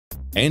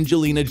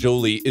Angelina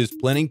Jolie is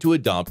planning to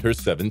adopt her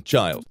seventh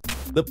child.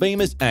 The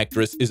famous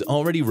actress is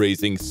already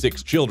raising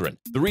 6 children,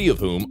 3 of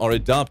whom are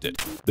adopted.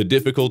 The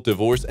difficult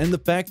divorce and the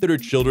fact that her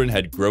children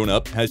had grown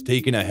up has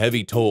taken a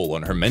heavy toll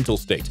on her mental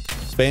state.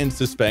 Fans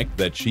suspect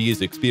that she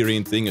is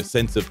experiencing a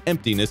sense of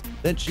emptiness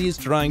that she is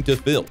trying to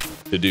fill.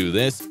 To do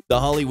this, the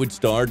Hollywood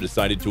star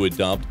decided to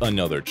adopt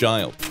another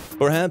child.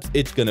 Perhaps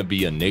it's gonna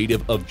be a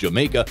native of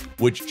Jamaica,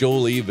 which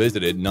Jolie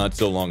visited not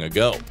so long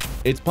ago.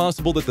 It's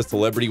possible that the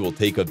celebrity will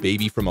take a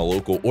baby from a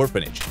local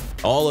orphanage.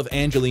 All of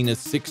Angelina's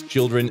 6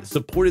 children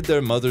supported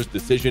their mother's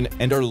decision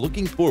and are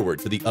looking forward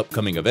to the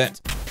upcoming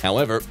event.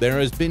 However, there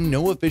has been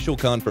no official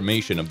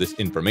confirmation of this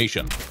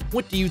information.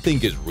 What do you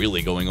think is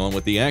really going on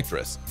with the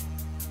actress?